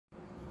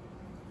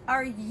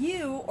Are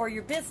you or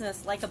your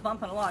business like a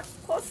bump on a log?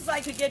 Close as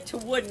I could get to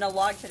wood and a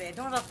log today. I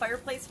don't have a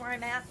fireplace where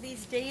I'm at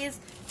these days,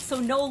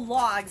 so no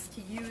logs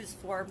to use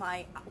for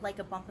my like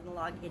a bump on the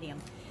log idiom.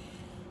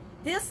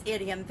 This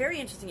idiom, very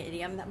interesting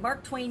idiom,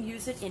 Mark Twain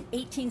used it in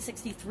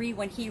 1863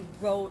 when he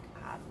wrote,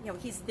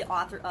 he's the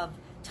author of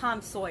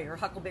Tom Sawyer,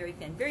 Huckleberry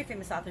Finn, very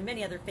famous author,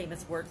 many other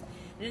famous works.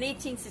 And in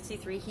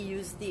 1863, he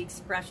used the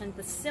expression,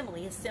 the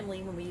simile, a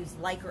simile when we use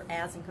like or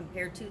as and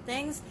compare two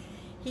things.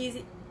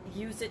 He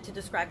used it to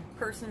describe a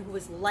person who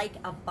was like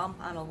a bump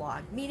on a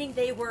log, meaning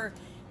they were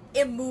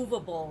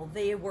immovable,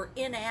 they were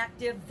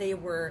inactive, they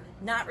were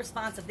not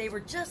responsive, they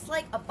were just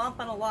like a bump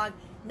on a log.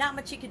 Not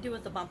much you could do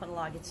with the bump on a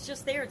log. It's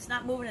just there, it's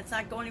not moving, it's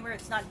not going anywhere,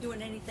 it's not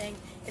doing anything,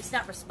 it's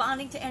not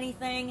responding to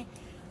anything.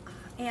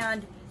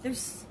 And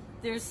there's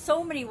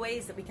so many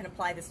ways that we can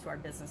apply this to our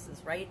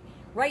businesses, right?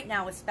 Right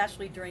now,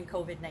 especially during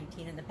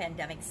COVID-19 and the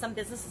pandemic, some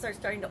businesses are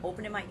starting to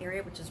open in my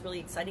area, which is really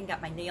exciting.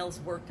 Got my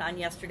nails worked on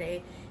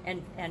yesterday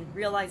and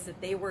realized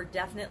that they were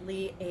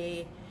definitely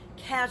a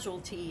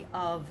casualty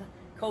of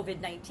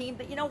COVID-19.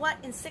 But you know what?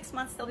 In 6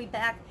 months, they'll be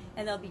back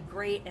and they'll be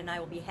great and I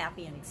will be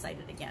happy and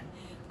excited again.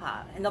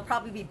 And they'll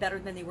probably be better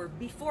than they were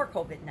before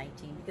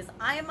COVID-19 because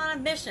I am on a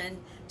mission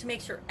to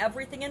make sure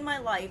everything in my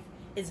life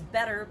is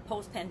better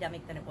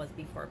post-pandemic than it was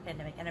before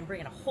pandemic, and I'm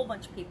bringing a whole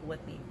bunch of people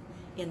with me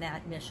in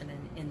that mission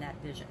and in that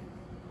vision.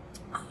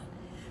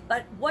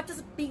 But what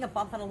does being a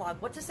bump on a log,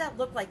 what does that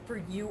look like for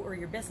you or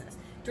your business?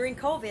 During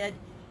COVID,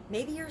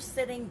 maybe you're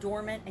sitting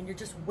dormant and you're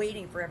just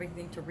waiting for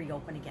everything to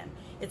reopen again.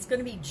 It's going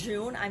to be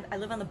June. I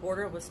live on the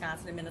border of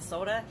Wisconsin and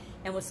Minnesota,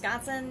 and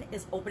Wisconsin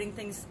is opening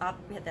things up.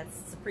 We had that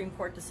Supreme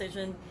Court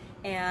decision,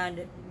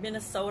 and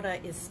Minnesota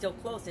is still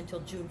closed until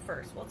June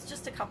 1st. Well, it's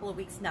just a couple of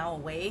weeks now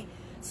away.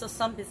 So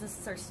some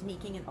businesses are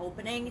sneaking and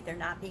opening. They're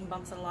not being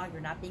bumps on a log. They're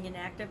not being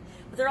inactive.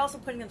 But they're also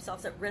putting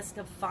themselves at risk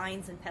of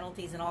fines and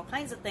penalties and all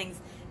kinds of things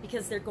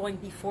because they're going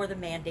before the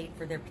mandate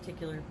for their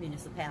particular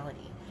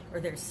municipality or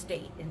their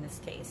state in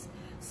this case.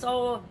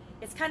 So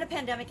it's kind of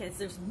pandemic, and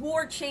there's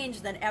more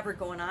change than ever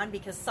going on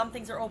because some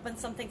things are open,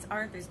 some things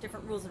aren't. There's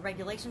different rules and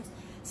regulations.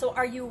 So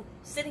are you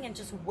sitting and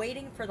just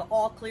waiting for the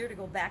all clear to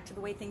go back to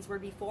the way things were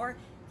before?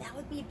 That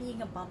would be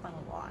being a bump on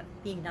a log,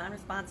 being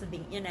non-responsive,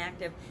 being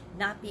inactive,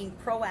 not being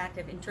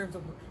proactive in terms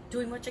of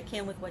doing what you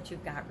can with what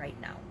you've got right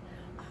now.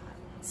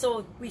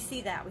 So we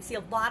see that. We see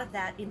a lot of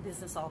that in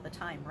business all the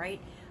time, right?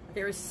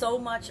 There is so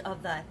much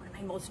of one of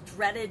my most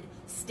dreaded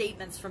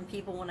statements from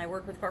people when I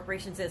work with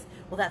corporations is,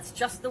 well, that's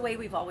just the way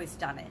we've always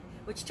done it,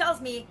 which tells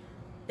me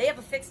they have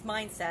a fixed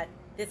mindset.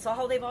 It's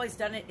how they've always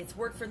done it. It's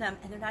worked for them,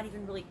 and they're not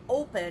even really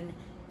open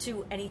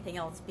to anything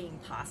else being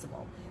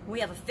possible. When we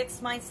have a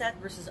fixed mindset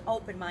versus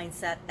open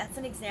mindset, that's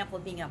an example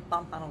of being a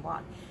bump on a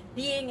log.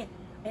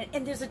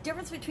 And there's a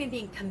difference between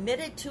being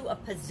committed to a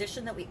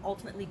position that we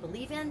ultimately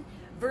believe in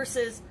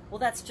versus, well,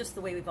 that's just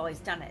the way we've always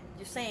done it.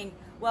 You're saying,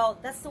 well,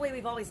 that's the way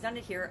we've always done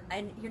it here,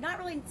 and you're not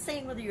really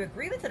saying whether you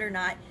agree with it or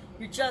not.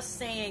 You're just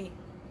saying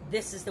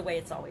this is the way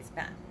it's always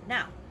been.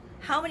 Now,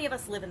 how many of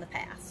us live in the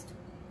past?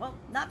 Well,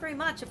 not very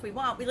much if we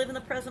want. We live in the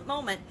present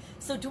moment.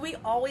 So do we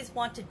always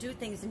want to do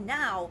things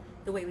now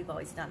the way we've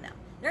always done them?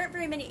 There aren't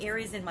very many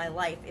areas in my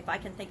life, if I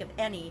can think of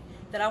any,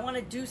 that I want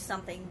to do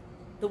something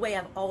the way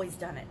I've always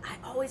done it. I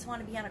always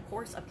want to be on a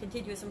course of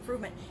continuous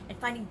improvement and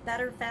finding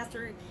better,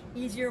 faster,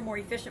 easier, more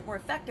efficient, more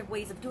effective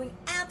ways of doing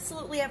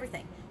absolutely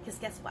everything. Because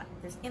guess what?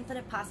 There's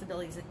infinite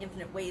possibilities and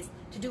infinite ways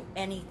to do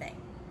anything.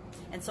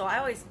 And so I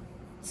always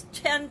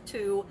tend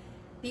to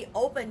be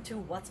open to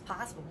what's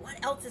possible.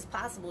 What else is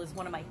possible is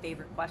one of my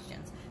favorite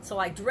questions. So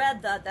I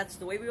dread that's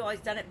the way we've always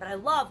done it, but I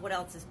love what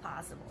else is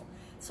possible.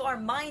 So our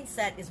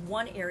mindset is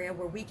one area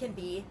where we can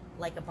be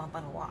like a bump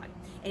on a log.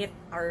 And if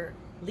our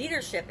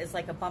leadership is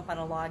like a bump on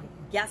a log,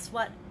 guess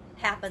what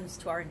happens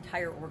to our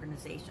entire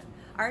organization?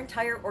 Our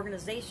entire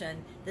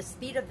organization, the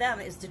speed of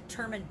them is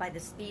determined by the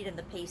speed and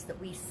the pace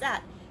that we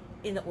set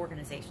in the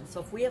organization. So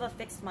if we have a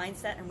fixed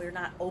mindset and we're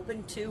not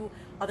open to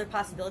other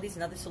possibilities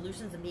and other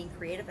solutions and being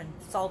creative and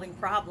solving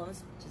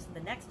problems, which is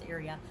the next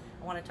area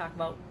I want to talk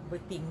about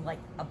with being like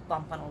a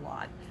bump on a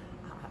log.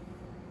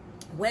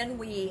 When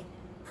we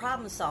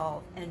problem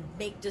solve and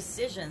make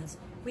decisions,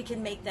 we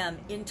can make them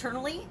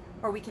internally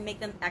or we can make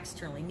them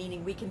externally,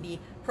 meaning we can be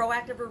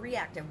proactive or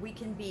reactive. We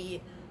can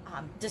be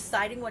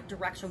deciding what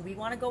direction we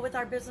want to go with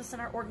our business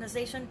and our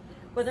organization.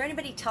 Whether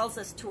anybody tells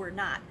us to or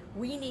not,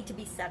 we need to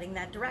be setting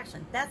that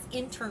direction. That's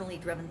internally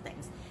driven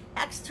things.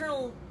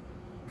 External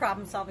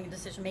problem solving and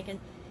decision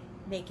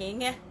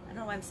making, I don't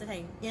know why I'm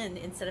saying in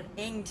instead of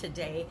ing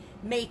today,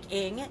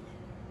 making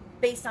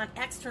based on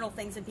external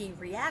things and being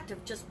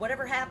reactive, just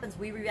whatever happens,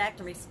 we react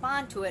and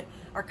respond to it.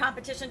 Our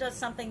competition does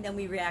something, then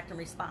we react and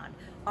respond.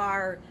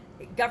 Our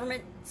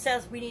government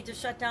says we need to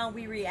shut down,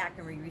 we react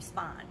and we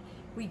respond.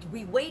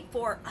 We wait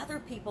for other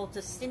people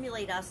to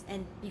stimulate us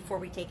and before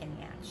we take any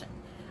action.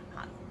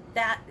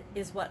 That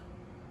is what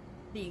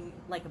being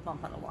like a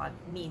bump on a log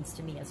means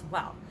to me as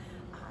well.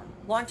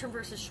 Long-term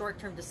versus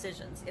short-term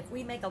decisions. If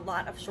we make a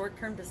lot of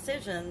short-term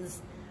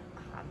decisions,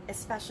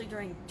 especially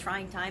during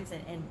trying times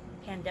and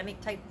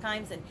pandemic type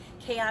times and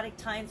chaotic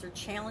times or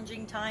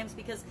challenging times,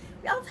 because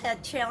we all have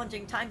had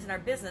challenging times in our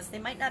business. They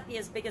might not be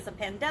as big as a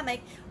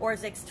pandemic or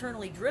as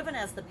externally driven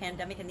as the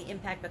pandemic and the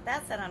impact that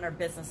that's had on our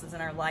businesses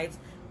and our lives,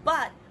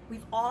 but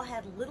we've all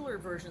had littler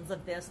versions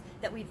of this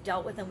that we've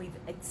dealt with and we've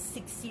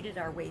succeeded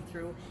our way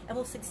through, and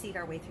we'll succeed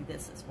our way through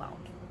this as well.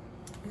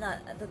 And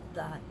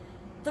the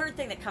third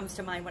thing that comes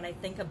to mind when I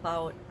think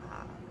about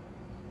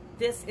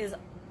this is,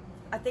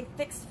 I think,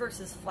 fixed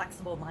versus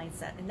flexible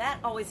mindset. And that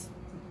always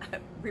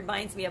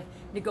reminds me of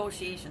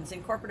negotiations.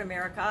 In corporate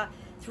America,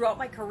 throughout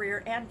my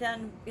career, and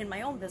then in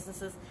my own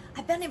businesses,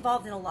 I've been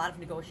involved in a lot of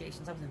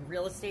negotiations. I was in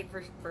real estate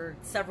for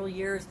several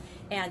years,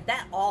 and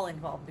that all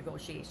involved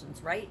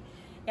negotiations, right?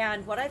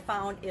 And what I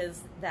found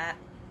is that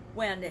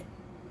when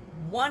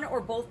one or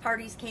both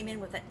parties came in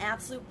with an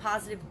absolute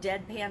positive,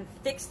 deadpan,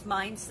 fixed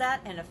mindset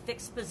and a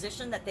fixed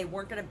position that they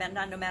weren't going to bend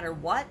on no matter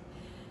what,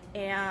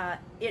 and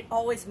it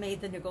always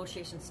made the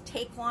negotiations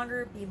take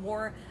longer, be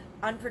more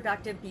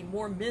unproductive, be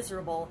more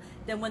miserable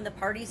than when the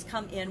parties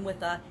come in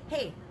with a,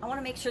 hey, I want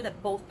to make sure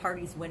that both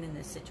parties win in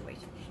this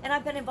situation. And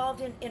I've been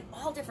involved in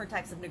all different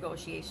types of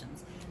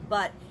negotiations.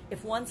 But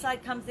if one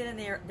side comes in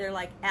and they're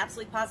like,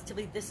 absolutely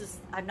positively,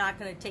 I'm not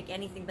going to take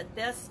anything but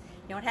this,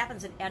 it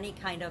happens in any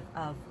kind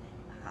of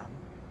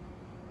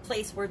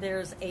place where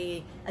there's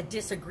a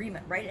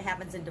disagreement, right? It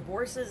happens in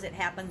divorces, it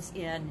happens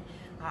in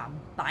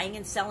buying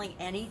and selling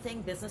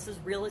anything, businesses,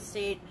 real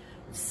estate,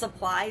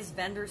 supplies,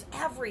 vendors,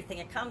 everything.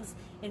 It comes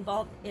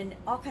involved in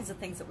all kinds of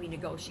things that we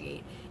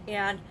negotiate.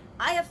 And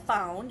I have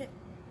found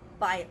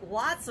by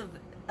lots of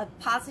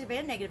positive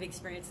and negative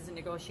experiences in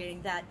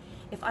negotiating that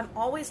if I'm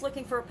always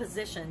looking for a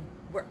position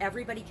where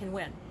everybody can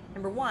win,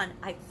 number one,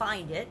 I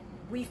find it.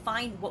 We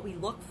find what we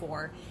look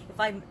for. If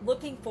I'm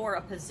looking for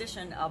a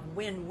position of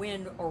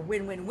win-win or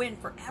win-win-win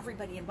for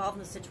everybody involved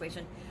in the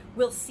situation,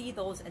 we'll see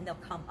those and they'll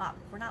come up.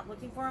 If we're not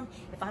looking for them,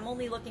 if I'm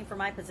only looking for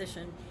my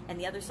position and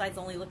the other side's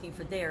only looking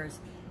for theirs,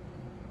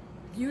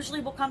 usually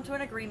we'll come to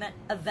an agreement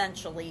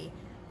eventually,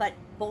 but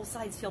both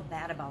sides feel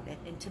bad about it.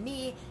 And to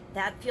me,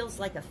 that feels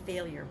like a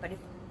failure. But if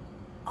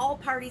all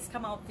parties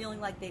come out feeling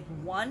like they've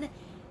won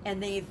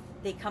and they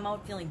come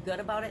out feeling good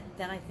about it,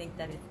 then I think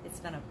that it's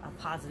been a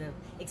positive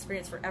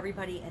experience for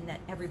everybody and that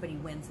everybody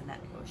wins in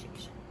that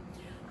negotiation.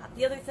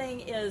 The other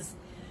thing is,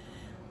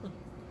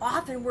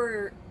 often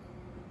we're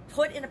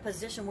put in a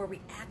position where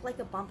we act like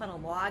a bump on a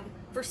log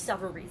for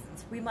several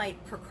reasons. We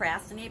might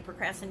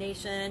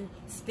procrastination,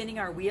 spinning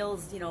our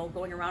wheels,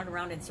 going around and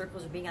around in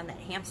circles or being on that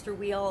hamster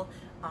wheel,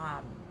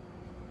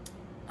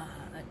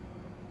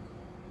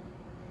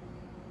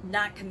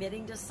 not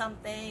committing to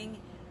something,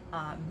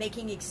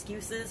 making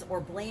excuses or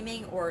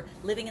blaming or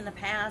living in the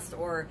past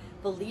or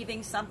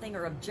believing something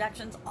or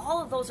objections.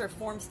 All of those are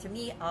forms to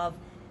me of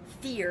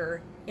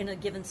fear in a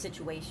given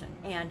situation.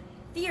 And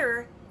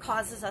fear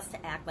causes us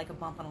to act like a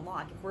bump on a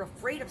log. If we're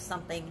afraid of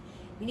something,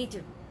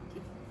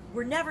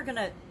 we're never going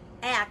to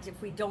act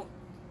if we don't,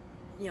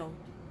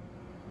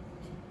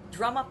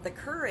 drum up the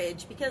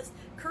courage, because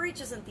courage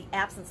isn't the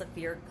absence of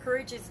fear.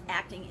 Courage is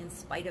acting in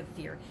spite of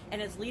fear.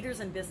 And as leaders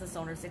and business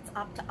owners, it's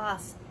up to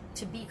us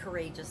to be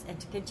courageous and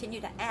to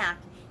continue to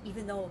act,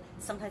 even though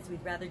sometimes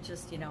we'd rather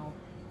just,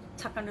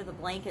 tuck under the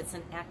blankets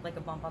and act like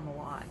a bump on the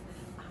log.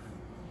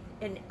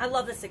 And I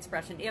love this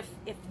expression. If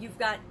you've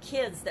got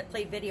kids that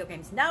play video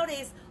games,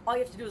 nowadays all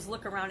you have to do is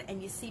look around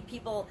and you see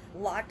people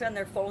locked on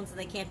their phones and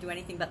they can't do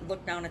anything but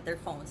look down at their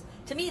phones.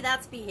 To me,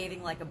 that's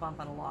behaving like a bump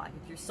on a log.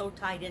 If you're so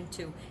tied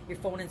into your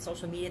phone and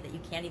social media that you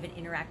can't even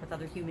interact with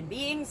other human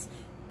beings,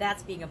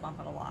 that's being a bump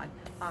on a log.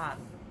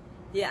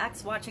 The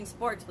ex watching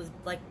sports was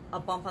like a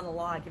bump on the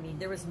log. I mean,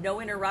 there was no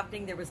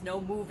interrupting, there was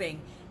no moving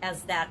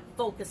as that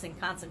focus and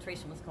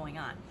concentration was going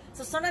on.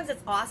 So sometimes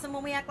it's awesome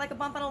when we act like a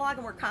bump on a log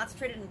and we're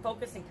concentrated and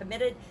focused and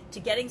committed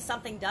to getting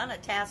something done, a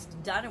task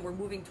done, and we're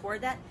moving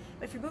toward that.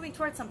 But if you're moving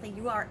towards something,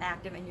 you are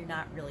active and you're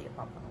not really a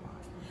bump on a log.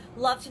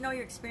 Love to know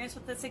your experience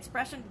with this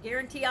expression.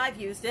 Guarantee I've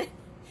used it.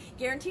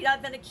 Guaranteed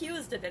I've been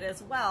accused of it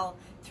as well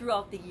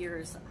throughout the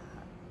years.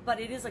 But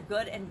it is a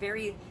good and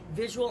very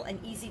visual and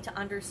easy to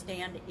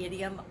understand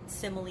idiom,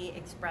 simile,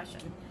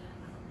 expression.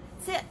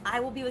 That's it.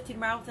 I will be with you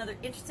tomorrow with another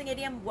interesting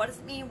idiom. What does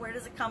it mean? Where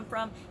does it come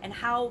from? And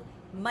how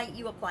might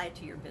you apply it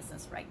to your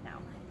business right now?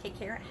 Take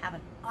care. Have an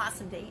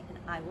awesome day, and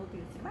I will be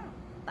with you tomorrow.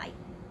 Bye.